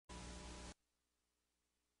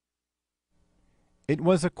It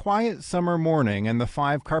was a quiet summer morning, and the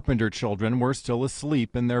 5 Carpenter children were still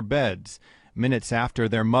asleep in their beds. Minutes after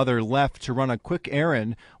their mother left to run a quick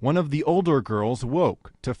errand, one of the older girls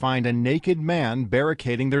woke to find a naked man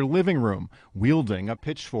barricading their living room, wielding a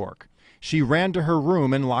pitchfork. She ran to her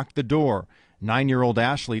room and locked the door. 9-year-old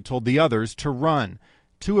Ashley told the others to run.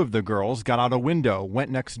 2 of the girls got out a window, went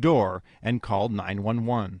next door, and called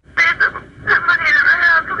 911. Somebody in our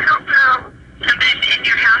house, we don't know. Somebody's in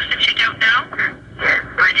your house that you don't know? Yes.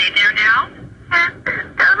 Are they there now? Yes.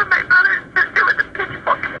 Down to my brother and sister with a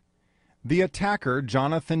pitchfork. The attacker,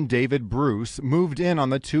 Jonathan David Bruce, moved in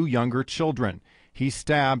on the 2 younger children. He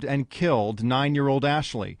stabbed and killed 9-year-old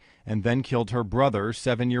Ashley, and then killed her brother,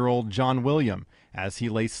 7-year-old John William, as he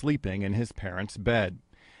lay sleeping in his parents' bed.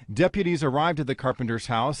 Deputies arrived at the Carpenter's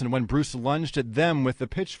house, and when Bruce lunged at them with the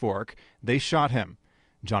pitchfork, they shot him.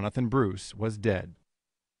 Jonathan Bruce was dead.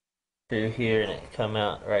 Through here, and it come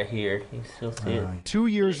out right here. You still see it. 2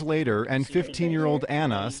 years later, and 15-year-old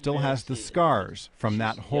Anna still has the scars from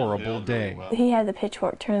that horrible day. He had the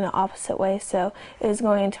pitchfork turned the opposite way, so it was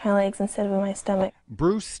going into my legs instead of in my stomach.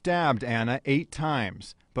 Bruce stabbed Anna 8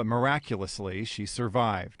 times, but miraculously she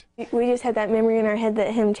survived. We just had that memory in our head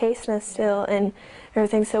that him chasing us still and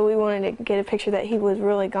everything, so we wanted to get a picture that he was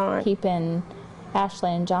really gone. Keeping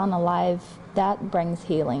Ashley and John alive, that brings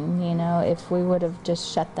healing, you know. If we would have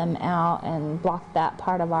just shut them out and blocked that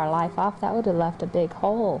part of our life off, that would have left a big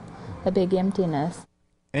hole, a big emptiness.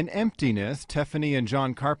 An emptiness Tiffany and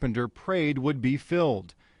John Carpenter prayed would be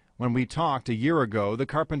filled. When we talked a year ago, the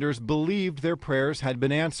Carpenters believed their prayers had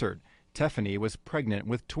been answered. Tiffany was pregnant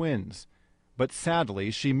with twins. But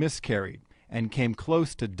sadly, she miscarried and came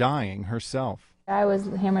close to dying herself. I was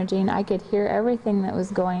hemorrhaging. I could hear everything that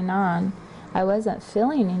was going on. I wasn't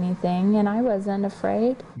feeling anything, and I wasn't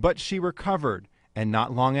afraid. But she recovered, and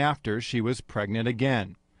not long after, she was pregnant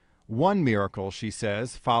again. 1 miracle, she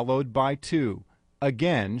says, followed by 2.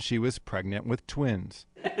 Again, she was pregnant with twins.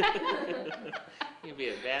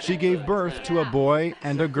 She gave birth to a boy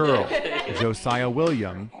and a girl, Josiah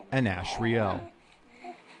William and Ashriel,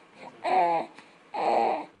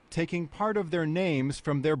 taking part of their names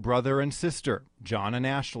from their brother and sister, John and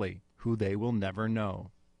Ashley, who they will never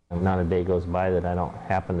know. Not a day goes by that I don't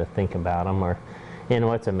happen to think about them. Or, and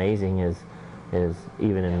what's amazing is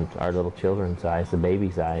even in our little children's eyes, the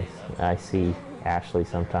baby's eyes, I see Ashley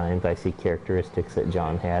sometimes. I see characteristics that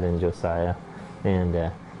John had in Josiah,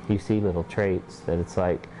 and you see little traits that it's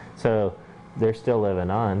like, so they're still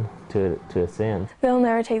living on to a sin. They'll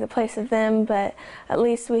never take the place of them, but at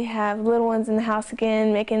least we have little ones in the house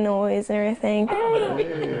again, making noise and everything.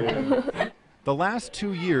 The last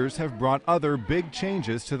 2 years have brought other big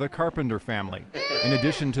changes to the Carpenter family. In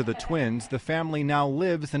addition to the twins, the family now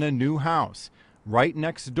lives in a new house, right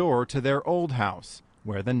next door to their old house,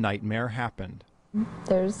 where the nightmare happened.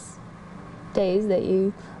 There's days that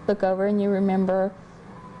you look over and you remember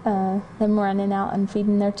them running out and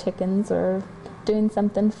feeding their chickens or doing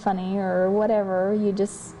something funny or whatever. You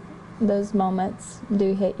just, those moments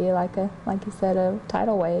do hit you like you said, a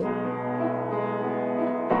tidal wave.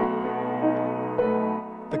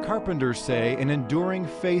 The Carpenters say an enduring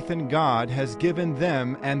faith in God has given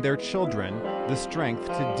them and their children the strength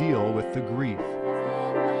to deal with the grief.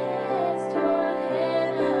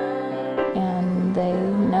 And they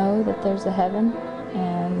know that there's a heaven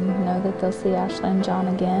and know that they'll see Ashley and John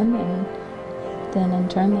again, and then in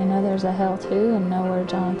turn they know there's a hell too and know where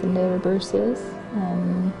Jonathan David Bruce is,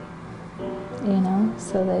 and you know,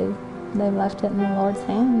 so they've left it in the Lord's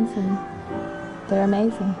hands, and they're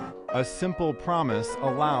amazing. A simple promise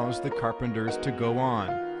allows the Carpenters to go on.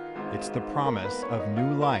 It's the promise of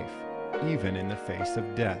new life, even in the face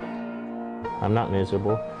of death. I'm not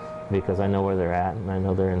miserable because I know where they're at, and I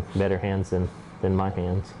know they're in better hands than my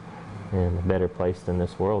hands, and a better place than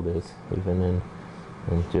this world is, even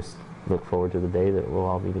and just look forward to the day that we'll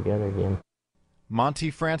all be together again.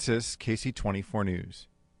 Monte Francis, KC24 News.